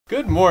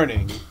Good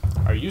morning.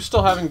 Are you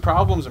still having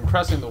problems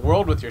impressing the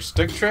world with your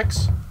stick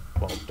tricks?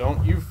 Well,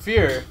 don't you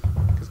fear,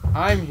 because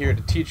I'm here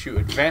to teach you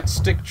advanced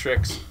stick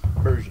tricks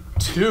version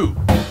 2.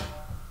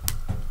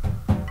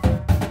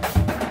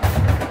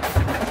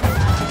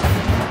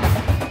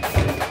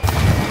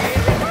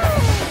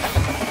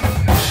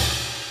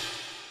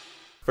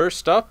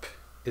 First up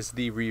is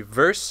the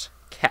reverse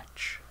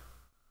catch.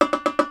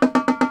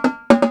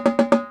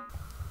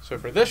 So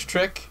for this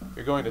trick,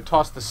 you're going to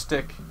toss the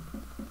stick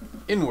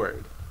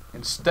inward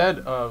instead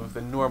of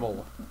the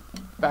normal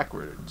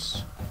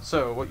backwards.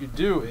 So what you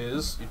do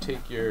is you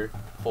take your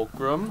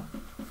fulcrum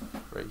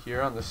right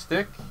here on the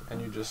stick and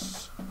you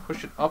just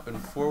push it up and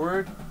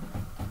forward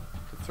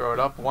to throw it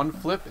up one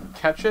flip and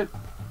catch it.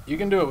 You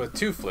can do it with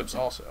 2 flips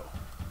also,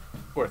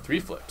 or 3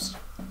 flips,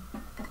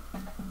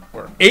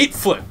 or 8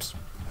 flips.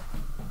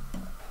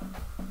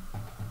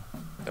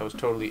 That was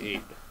totally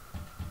 8.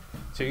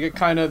 So you get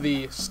kind of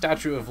the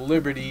Statue of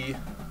Liberty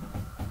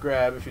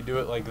grab if you do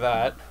it like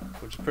that,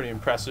 which is pretty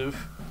impressive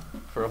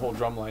for a whole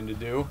drum line to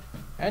do.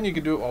 And you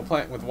can do it while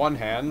playing with one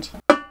hand.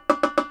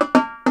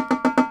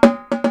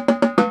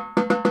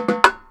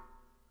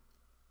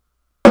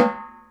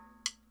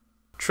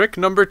 Trick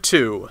number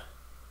 2,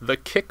 the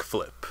kick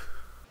flip.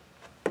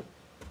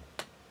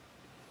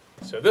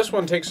 So this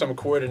one takes some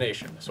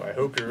coordination, so I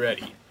hope you're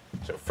ready.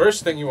 So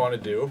first thing you want to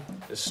do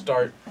is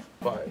start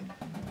by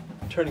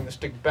turning the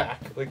stick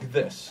back like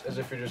this, as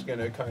if you're just going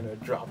to kind of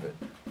drop it.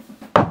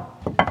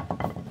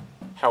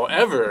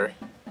 However,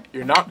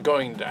 you're not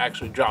going to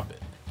actually drop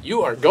it.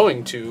 You are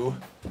going to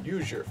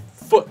use your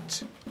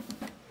foot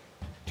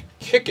to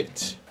kick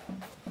it.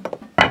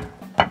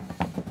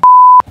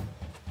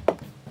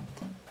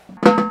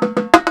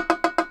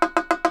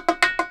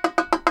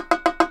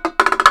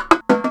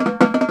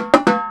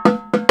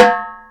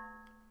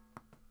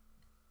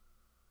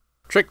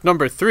 Trick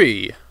number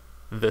 3,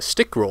 the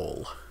stick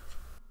roll.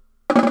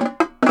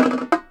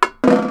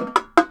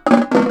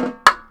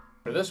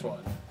 For this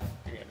one,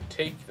 you're going to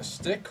take the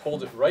stick,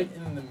 hold it right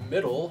in the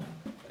middle,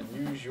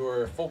 and use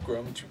your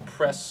fulcrum to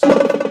press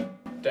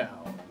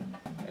down.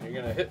 And you're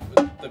going to hit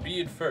with the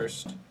bead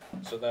first,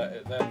 so that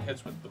it then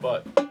hits with the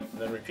butt, and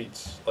then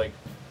repeats like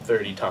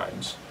 30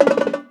 times.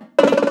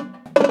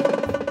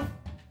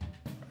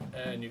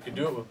 And you can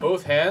do it with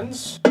both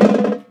hands.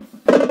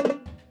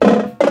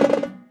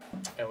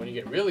 And when you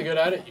get really good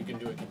at it, you can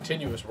do a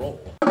continuous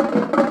roll.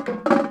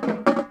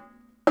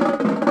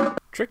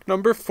 Trick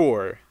number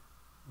 4,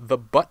 the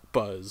butt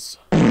buzz.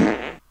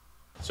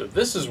 So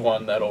this is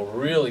one that'll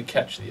really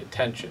catch the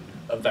attention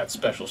of that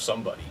special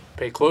somebody.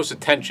 Pay close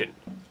attention.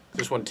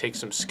 This one takes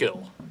some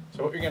skill.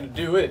 So what you're going to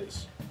do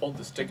is hold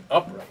the stick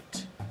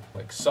upright,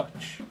 like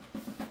such.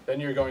 Then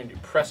you're going to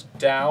press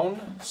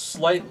down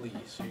slightly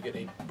so you get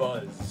a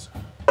buzz.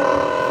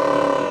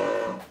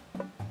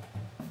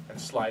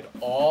 And slide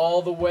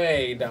all the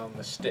way down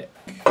the stick.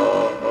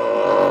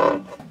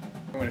 I'm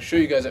going to show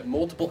you guys at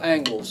multiple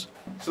angles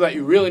so that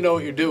you really know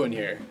what you're doing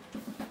here.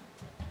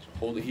 So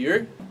hold it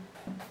here,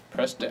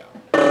 press down.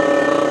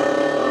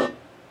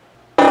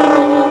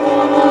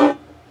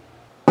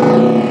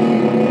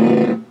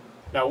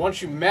 Now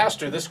once you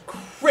master this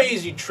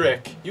crazy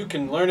trick, you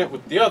can learn it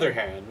with the other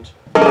hand.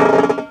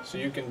 So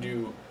you can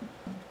do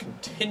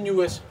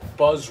continuous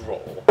buzz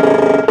roll.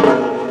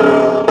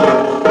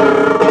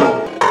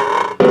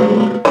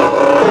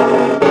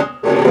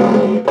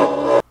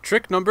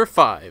 Trick number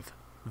 5,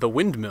 the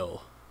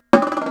windmill.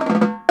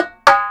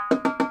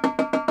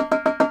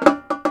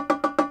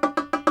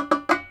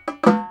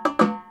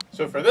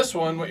 So for this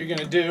one, what you're going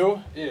to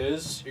do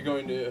is you're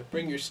going to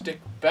bring your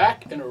stick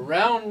back and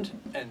around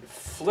and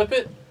flip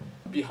it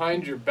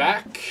behind your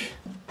back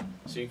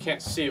so you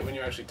can't see it when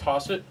you actually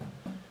toss it.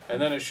 And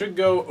then it should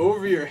go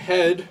over your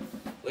head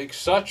like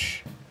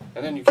such,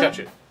 and then you catch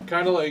it.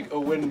 Kind of like a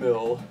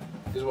windmill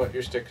is what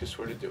your stick is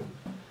sort of doing.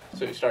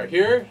 So you start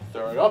here,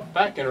 throw it up,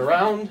 back and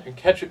around, and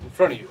catch it in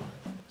front of you.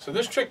 So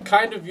this trick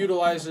kind of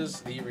utilizes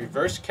the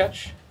reverse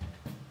catch,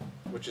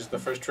 which is the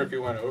first trick we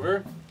went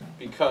over,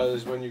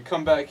 because when you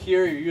come back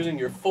here, you're using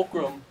your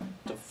fulcrum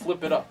to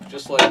flip it up,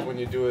 just like when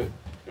you do it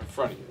in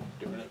front of you,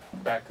 doing it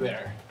back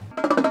there.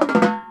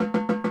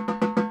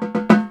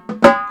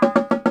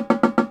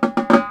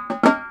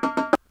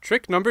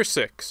 Trick number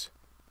 6,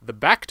 the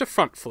back to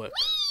front flip.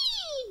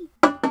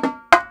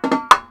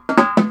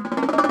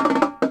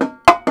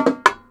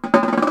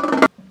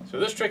 So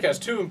this trick has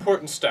 2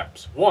 important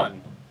steps.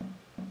 1,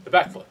 the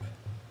back flip,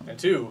 and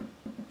 2,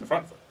 the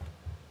front flip.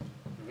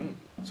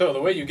 So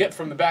the way you get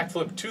from the back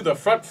flip to the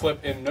front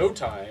flip in no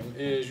time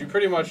is you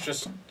pretty much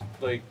just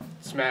like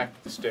smack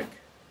the stick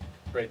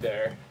right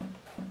there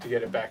to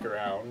get it back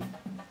around.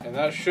 And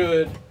that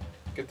should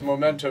get the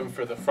momentum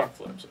for the front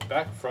flip. So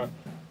back, front,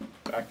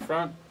 back,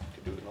 front.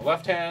 You can do it in the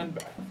left hand,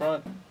 back,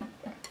 front,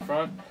 back,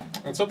 front.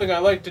 And something I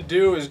like to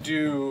do is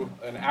do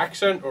an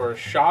accent or a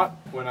shot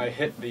when I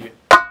hit the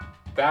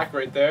back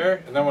right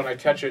there, and then when I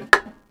catch it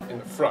in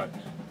the front,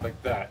 like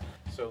that.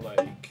 So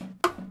like,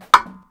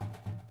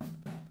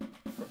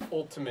 for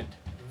ultimate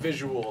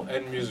visual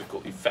and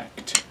musical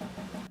effect.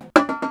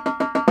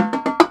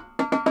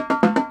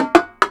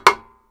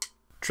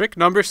 Trick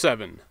number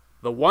 7,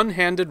 the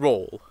one-handed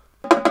roll.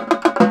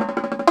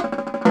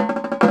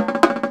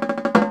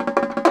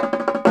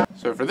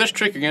 So for this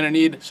trick, you're going to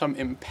need some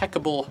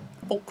impeccable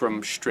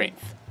fulcrum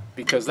strength,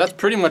 because that's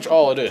pretty much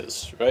all it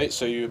is, right?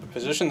 So you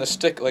position the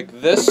stick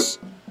like this.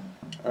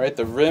 All right,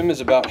 the rim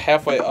is about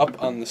halfway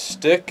up on the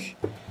stick,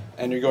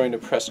 and you're going to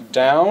press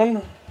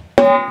down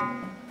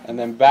and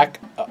then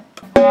back up,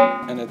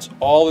 and it's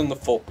all in the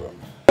fulcrum.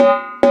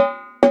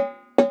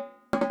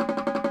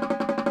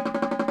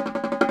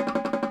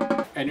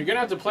 And you're going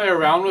to have to play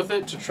around with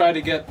it to try to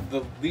get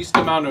the least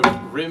amount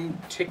of rim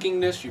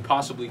tickingness you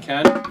possibly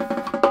can.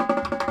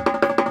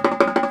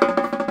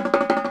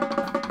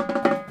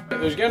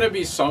 There's going to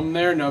be some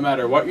there no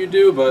matter what you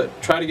do,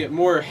 but try to get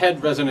more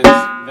head resonance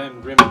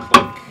than rim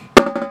clink.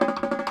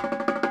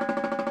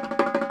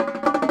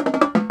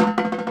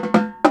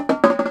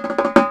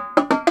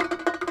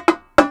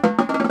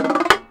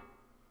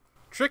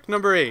 Trick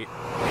number 8,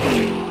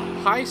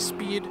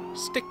 high-speed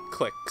stick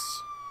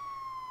clicks.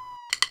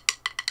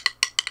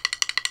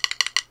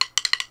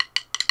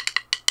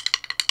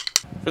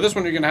 For this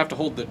one, you're going to have to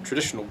hold the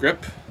traditional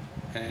grip,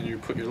 and you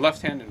put your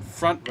left hand in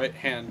front, right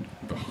hand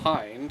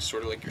behind,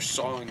 sort of like you're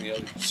sawing the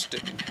other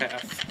stick in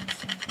half.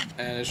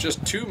 And it's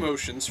just 2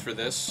 motions for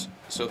this.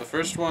 So the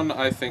first one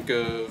I think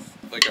of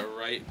like a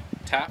right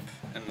tap,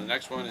 and the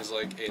next one is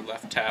like a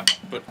left tap,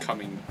 but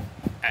coming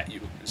at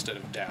you instead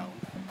of down.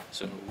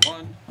 So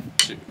 1,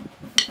 2.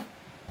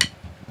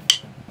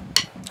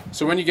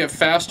 So when you get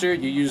faster,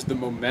 you use the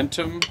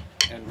momentum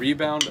and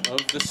rebound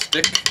of the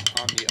stick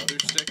on the other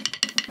stick.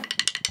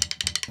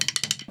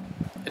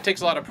 It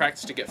takes a lot of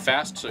practice to get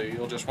fast, so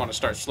you'll just want to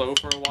start slow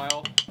for a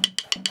while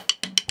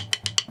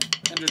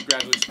and just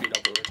gradually speed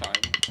up over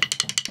time.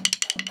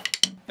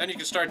 Then you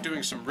can start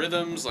doing some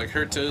rhythms like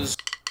Hertas.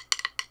 You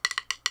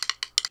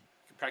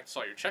can practice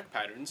all your check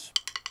patterns.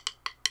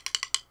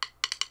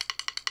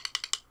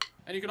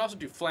 And you can also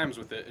do flams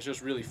with it. It's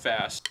just really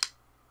fast.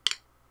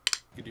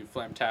 You can do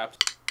flam taps,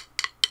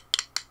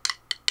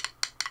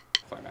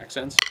 flam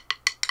accents.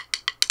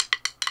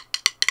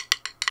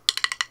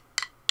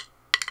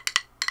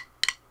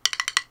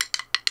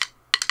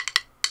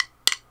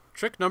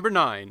 Trick number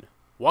 9,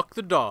 walk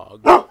the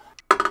dog.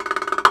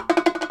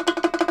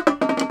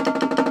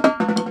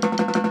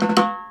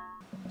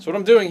 So what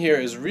I'm doing here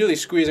is really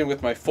squeezing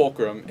with my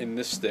fulcrum in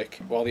this stick,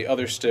 while the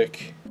other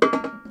stick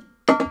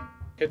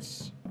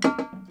hits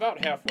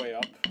about halfway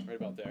up, right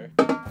about there,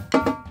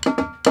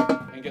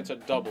 and gets a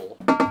double.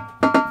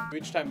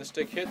 Each time the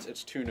stick hits,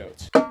 it's 2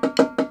 notes.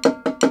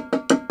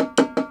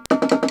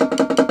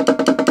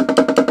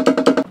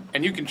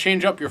 And you can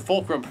change up your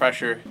fulcrum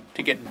pressure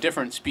to get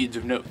different speeds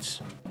of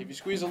notes. If you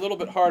squeeze a little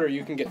bit harder,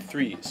 you can get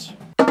 3s.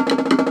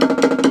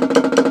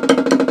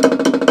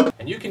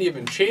 And you can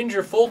even change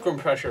your fulcrum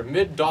pressure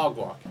mid-dog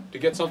walk to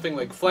get something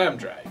like flam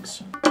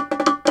drags.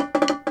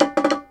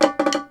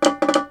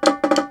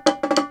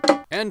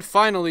 And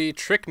finally,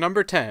 trick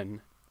number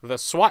 10, the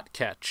swat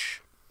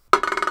catch.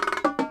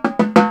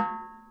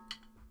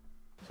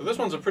 So this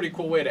one's a pretty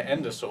cool way to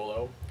end a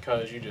solo,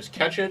 because you just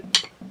catch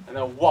it and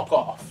then walk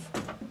off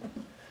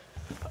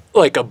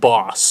like a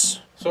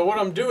boss. So what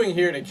I'm doing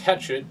here to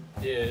catch it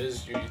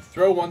is you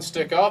throw one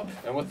stick up,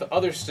 and with the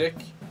other stick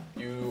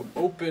you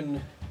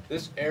open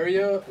this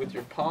area with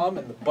your palm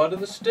and the butt of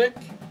the stick,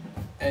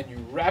 and you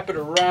wrap it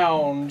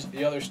around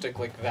the other stick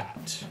like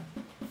that.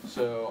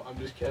 So I'm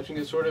just catching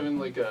it sort of in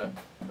like a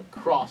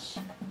cross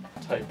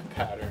type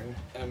pattern.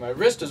 And my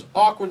wrist is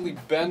awkwardly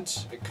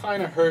bent. It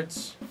kind of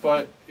hurts,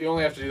 but you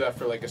only have to do that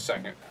for like a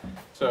second.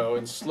 So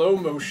in slow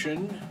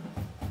motion,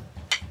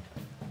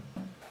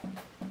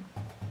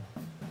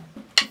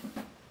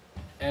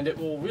 and it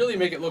will really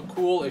make it look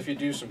cool if you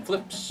do some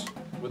flips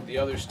with the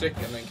other stick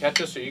and then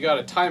catch it. So you got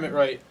to time it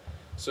right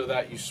so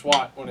that you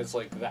swat when it's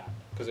like that.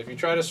 Because if you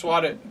try to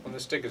swat it when the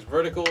stick is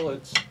vertical,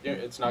 it's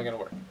not going to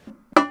work.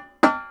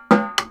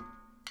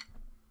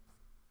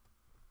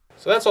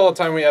 So that's all the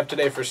time we have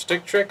today for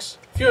stick tricks.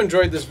 If you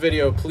enjoyed this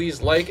video,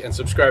 please like and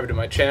subscribe to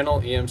my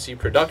channel, EMC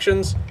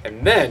Productions,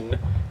 and then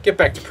get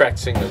back to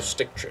practicing those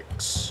stick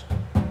tricks.